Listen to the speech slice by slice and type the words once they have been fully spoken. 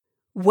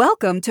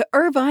Welcome to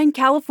Irvine,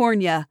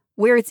 California,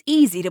 where it's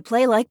easy to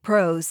play like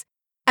pros.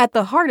 At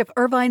the heart of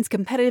Irvine's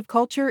competitive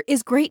culture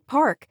is Great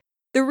Park,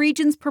 the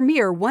region's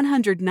premier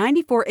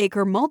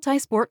 194-acre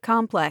multi-sport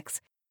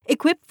complex,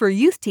 equipped for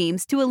youth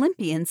teams to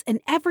Olympians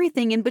and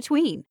everything in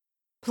between.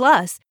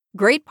 Plus,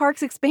 Great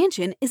Park's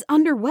expansion is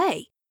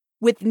underway.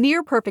 With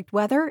near-perfect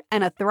weather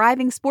and a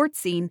thriving sports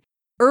scene,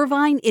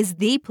 Irvine is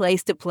the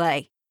place to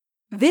play.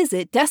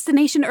 Visit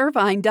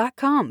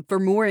DestinationIrvine.com for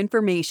more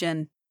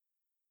information.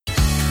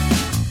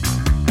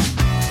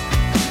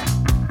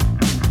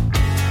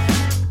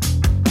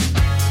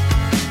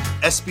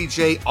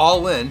 SBJ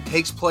All In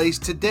takes place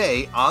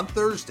today on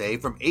Thursday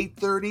from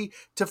 8:30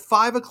 to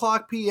 5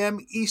 o'clock p.m.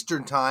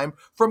 Eastern Time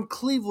from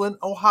Cleveland,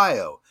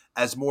 Ohio,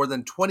 as more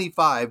than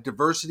 25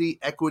 diversity,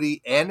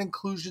 equity, and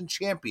inclusion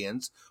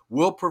champions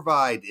will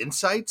provide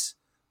insights,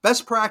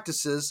 best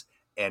practices,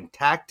 and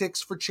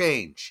tactics for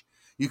change.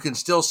 You can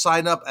still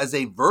sign up as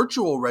a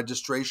virtual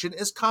registration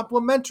is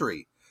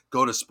complimentary.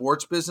 Go to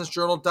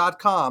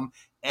sportsbusinessjournal.com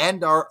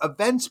and our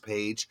events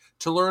page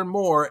to learn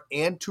more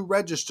and to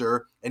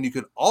register, and you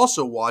can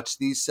also watch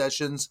these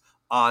sessions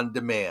on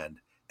demand.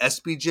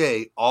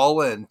 SBJ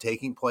All In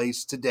taking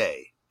place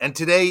today. And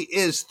today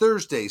is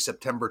Thursday,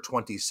 September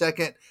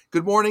 22nd.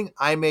 Good morning,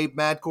 I'm Abe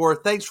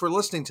Madcore. Thanks for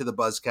listening to the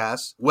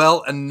Buzzcast.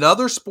 Well,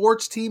 another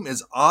sports team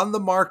is on the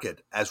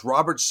market as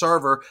Robert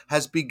Sarver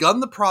has begun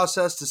the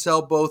process to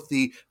sell both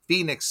the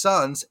Phoenix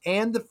Suns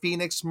and the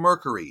Phoenix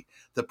Mercury.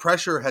 The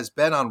pressure has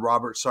been on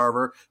Robert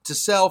Sarver to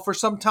sell for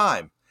some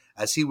time,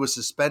 as he was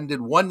suspended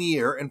 1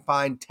 year and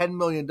fined $10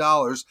 million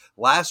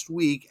last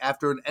week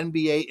after an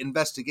NBA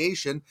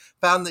investigation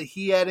found that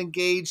he had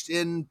engaged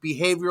in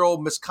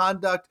behavioral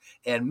misconduct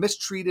and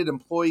mistreated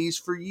employees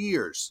for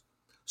years.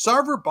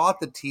 Sarver bought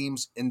the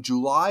teams in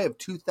July of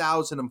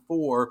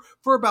 2004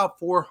 for about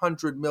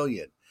 $400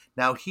 million.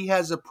 Now, he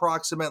has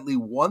approximately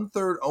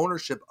one-third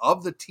ownership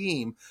of the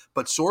team,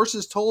 but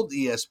sources told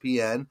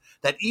ESPN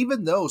that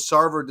even though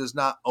Sarver does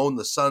not own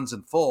the Suns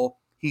in full,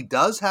 he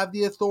does have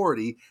the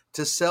authority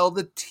to sell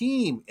the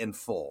team in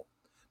full.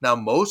 Now,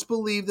 most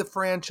believe the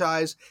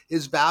franchise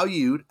is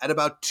valued at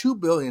about $2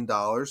 billion,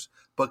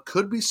 but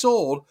could be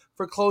sold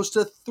for close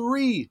to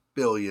 $3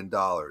 billion.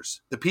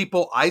 The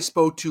people I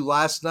spoke to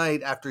last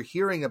night after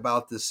hearing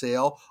about the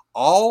sale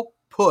all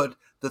put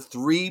the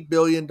 $3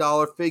 billion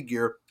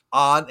figure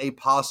on a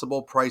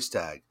possible price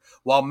tag.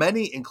 While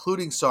many,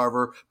 including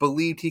Sarver,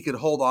 believed he could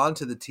hold on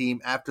to the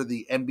team after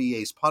the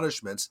NBA's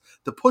punishments,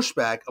 the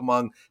pushback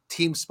among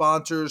team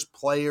sponsors,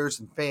 players,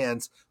 and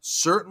fans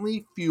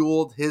certainly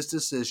fueled his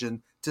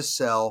decision to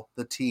sell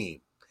the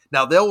team.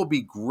 Now, there will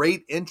be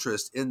great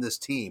interest in this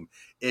team.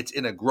 It's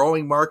in a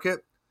growing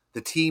market. The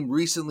team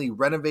recently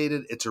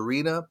renovated its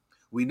arena.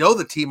 We know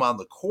the team on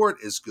the court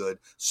is good,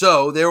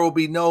 so there will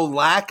be no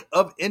lack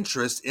of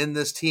interest in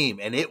this team,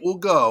 and it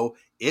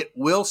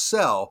will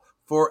sell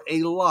for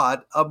a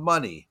lot of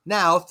money.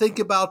 Now, think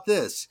about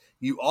this.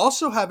 You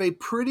also have a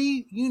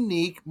pretty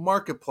unique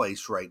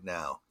marketplace right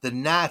now. The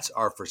Nats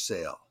are for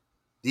sale.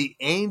 The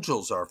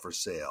Angels are for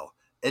sale.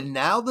 And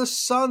now the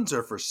Suns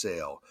are for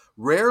sale.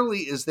 Rarely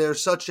is there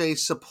such a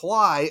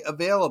supply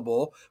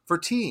available for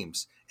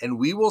teams. And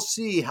we will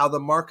see how the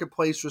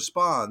marketplace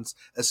responds,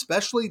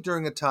 especially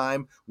during a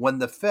time when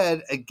the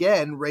Fed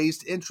again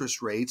raised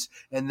interest rates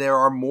and there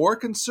are more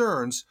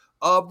concerns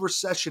of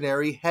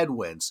recessionary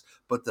headwinds.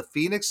 But the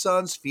Phoenix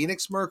Suns,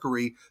 Phoenix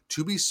Mercury,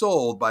 to be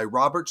sold by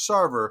Robert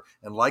Sarver.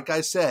 And like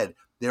I said,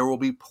 there will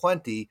be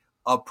plenty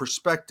of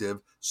prospective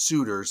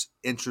suitors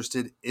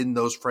interested in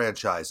those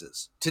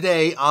franchises.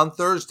 Today, on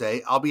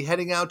Thursday, I'll be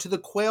heading out to the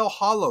Quail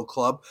Hollow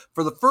Club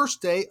for the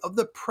first day of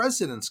the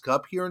President's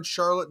Cup here in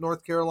Charlotte,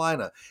 North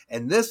Carolina.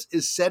 And this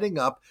is setting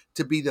up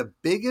to be the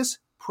biggest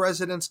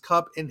President's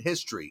Cup in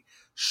history.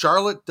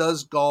 Charlotte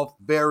does golf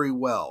very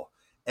well.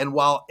 And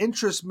while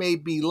interest may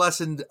be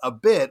lessened a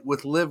bit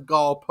with Live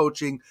Golf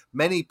poaching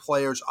many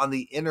players on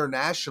the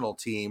international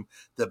team,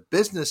 the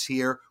business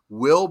here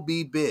will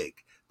be big.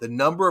 The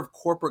number of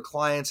corporate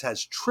clients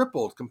has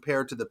tripled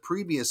compared to the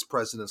previous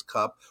President's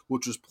Cup,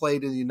 which was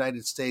played in the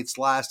United States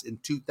last in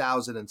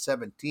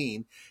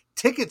 2017.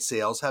 Ticket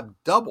sales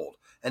have doubled,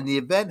 and the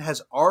event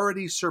has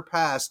already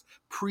surpassed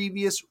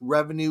previous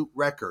revenue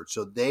records,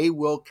 so they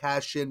will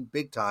cash in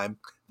big time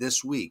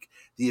this week.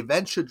 The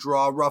event should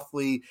draw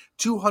roughly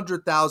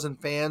 200,000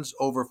 fans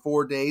over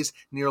 4 days,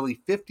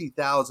 nearly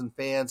 50,000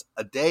 fans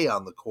a day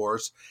on the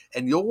course,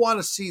 and you'll want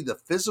to see the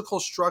physical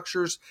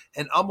structures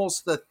and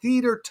almost the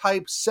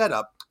theater-type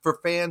setup for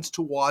fans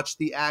to watch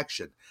the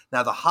action.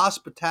 Now, the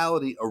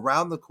hospitality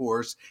around the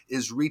course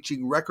is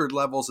reaching record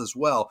levels as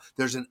well.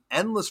 There's an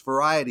endless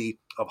variety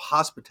of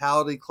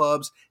hospitality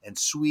clubs and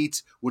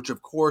suites, which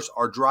of course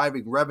are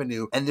driving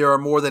revenue, and there are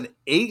more than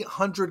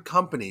 800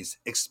 companies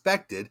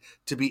expected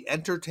to be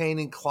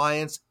entertaining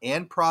clients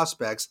and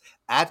prospects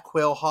at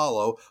Quail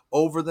Hollow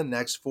over the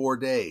next 4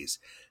 days.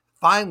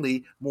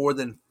 Finally, more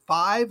than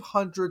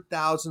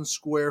 500,000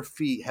 square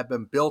feet have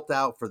been built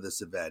out for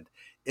this event.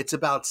 It's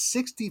about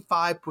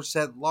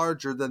 65%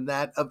 larger than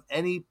that of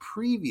any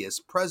previous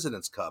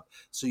President's Cup.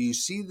 So you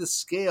see the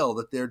scale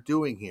that they're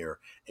doing here.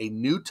 A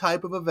new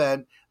type of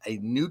event, a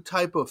new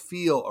type of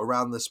feel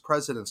around this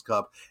President's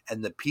Cup,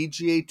 and the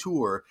PGA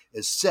Tour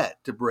is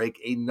set to break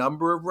a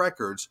number of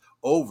records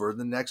over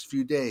the next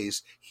few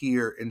days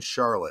here in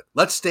Charlotte.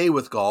 Let's stay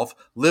with golf.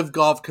 LIV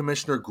Golf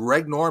Commissioner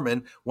Greg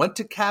Norman went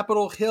to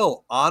Capitol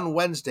Hill on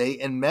Wednesday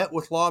and met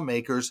with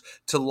lawmakers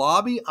to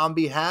lobby on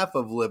behalf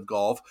of LIV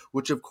Golf,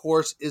 which of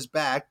course is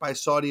backed by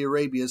Saudi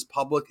Arabia's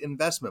Public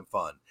Investment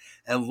Fund.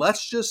 And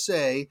let's just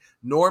say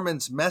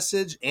Norman's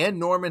message and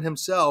Norman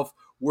himself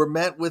were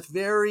met with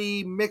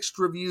very mixed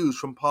reviews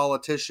from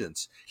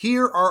politicians.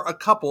 Here are a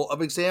couple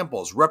of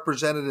examples.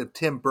 Representative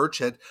Tim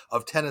Burchett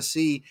of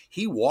Tennessee,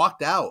 he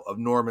walked out of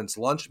Norman's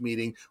lunch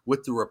meeting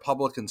with the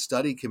Republican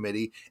Study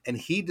Committee, and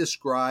he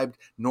described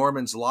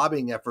Norman's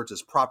lobbying efforts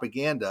as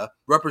propaganda.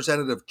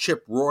 Representative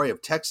Chip Roy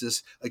of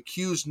Texas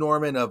accused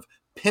Norman of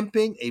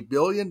pimping $1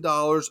 billion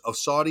of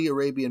Saudi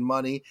Arabian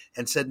money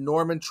and said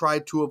Norman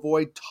tried to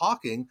avoid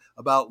talking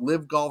about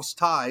LIV Golf's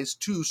ties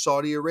to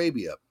Saudi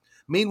Arabia.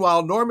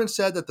 Meanwhile, Norman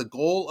said that the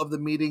goal of the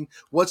meeting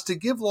was to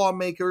give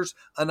lawmakers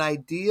an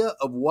idea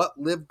of what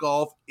LIV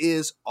Golf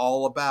is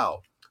all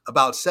about.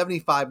 About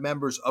 75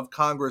 members of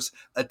Congress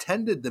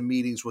attended the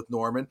meetings with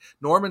Norman.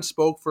 Norman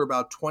spoke for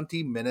about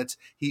 20 minutes.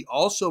 He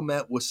also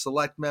met with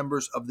select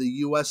members of the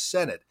U.S.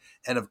 Senate.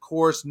 And of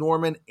course,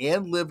 Norman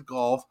and LIV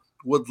Golf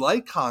would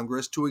like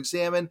Congress to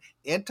examine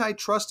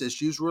antitrust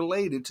issues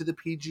related to the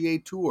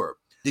PGA Tour.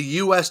 The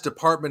U.S.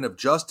 Department of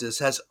Justice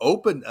has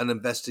opened an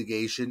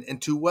investigation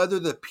into whether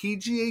the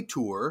PGA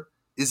Tour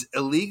is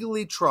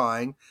illegally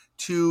trying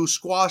to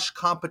squash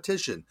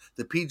competition.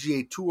 The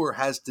PGA Tour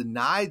has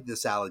denied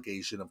this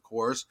allegation, of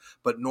course,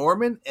 but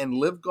Norman and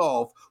LIV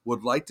Golf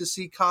would like to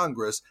see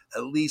Congress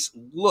at least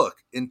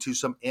look into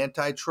some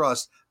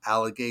antitrust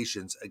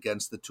allegations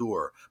against the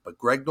tour. But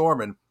Greg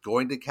Norman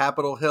going to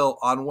Capitol Hill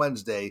on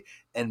Wednesday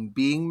and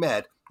being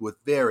met with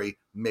very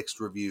mixed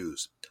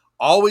reviews.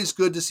 Always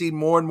good to see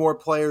more and more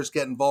players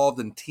get involved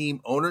in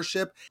team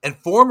ownership, and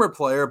former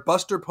player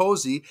Buster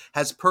Posey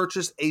has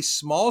purchased a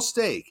small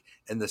stake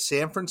in the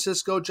San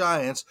Francisco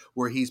Giants,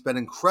 where he's been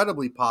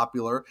incredibly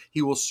popular.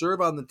 He will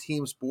serve on the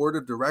team's board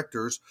of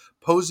directors.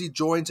 Posey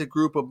joins a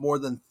group of more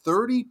than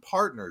 30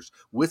 partners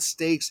with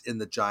stakes in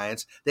the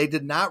Giants. They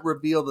did not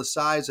reveal the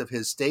size of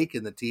his stake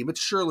in the team.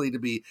 It's surely to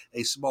be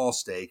a small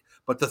stake,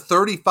 but the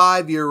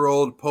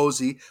 35-year-old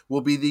Posey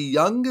will be the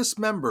youngest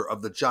member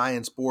of the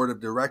Giants board of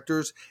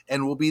directors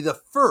and will be the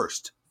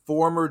first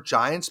former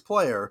Giants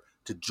player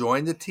to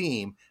join the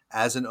team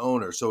as an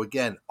owner. So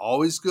again,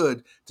 always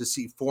good to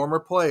see former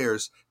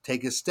players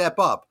take a step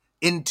up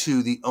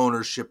into the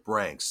ownership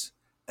ranks.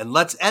 And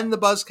let's end the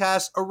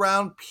Buzzcast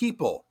around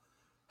people.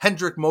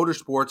 Hendrick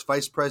Motorsports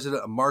Vice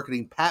President of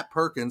Marketing Pat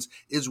Perkins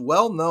is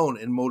well known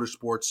in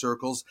motorsports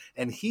circles,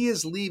 and he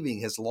is leaving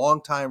his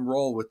longtime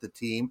role with the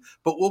team,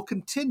 but will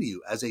continue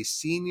as a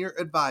senior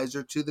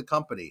advisor to the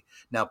company.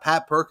 Now,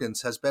 Pat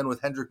Perkins has been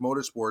with Hendrick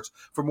Motorsports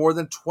for more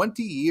than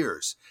 20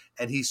 years,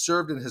 and he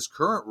served in his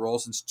current role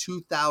since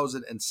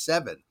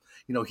 2007.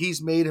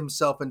 He's made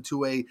himself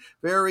into a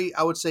very,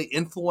 I would say,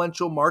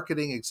 influential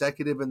marketing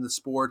executive in the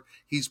sport.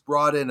 He's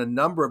brought in a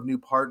number of new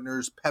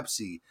partners,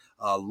 Pepsi,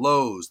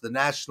 Lowe's, the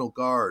National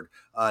Guard,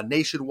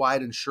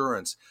 Nationwide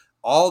Insurance.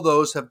 All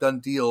those have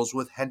done deals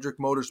with Hendrick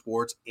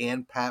Motorsports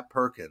and Pat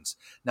Perkins.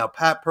 Now,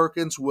 Pat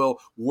Perkins will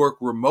work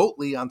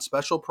remotely on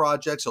special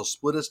projects. He'll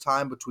split his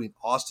time between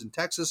Austin,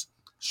 Texas,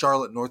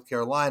 Charlotte, North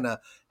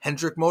Carolina.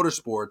 Hendrick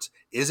Motorsports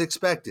is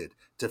expected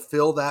to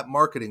fill that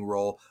marketing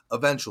role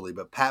eventually,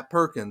 but Pat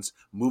Perkins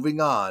moving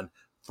on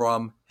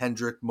from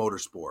Hendrick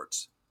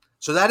Motorsports.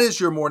 So that is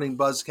your Morning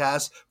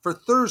Buzzcast for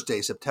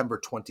Thursday, September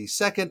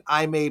 22nd.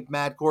 I'm Abe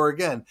Madcore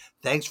again.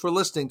 Thanks for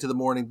listening to the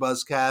Morning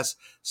Buzzcast.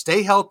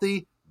 Stay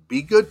healthy,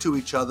 be good to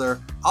each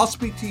other. I'll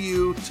speak to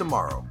you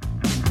tomorrow.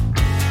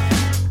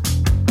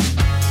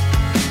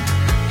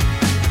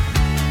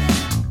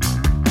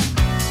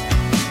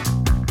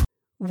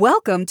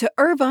 Welcome to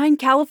Irvine,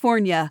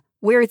 California,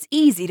 where it's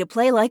easy to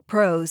play like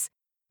pros.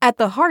 At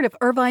the heart of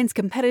Irvine's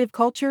competitive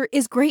culture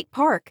is Great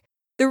Park,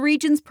 the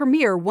region's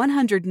premier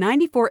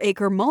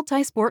 194-acre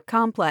multi-sport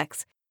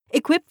complex,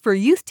 equipped for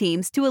youth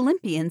teams to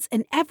Olympians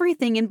and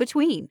everything in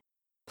between.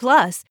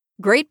 Plus,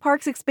 Great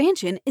Park's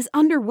expansion is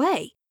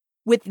underway.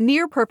 With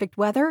near-perfect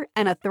weather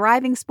and a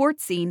thriving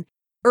sports scene,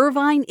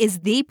 Irvine is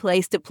the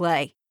place to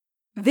play.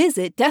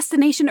 Visit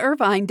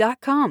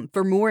DestinationIrvine.com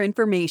for more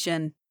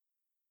information.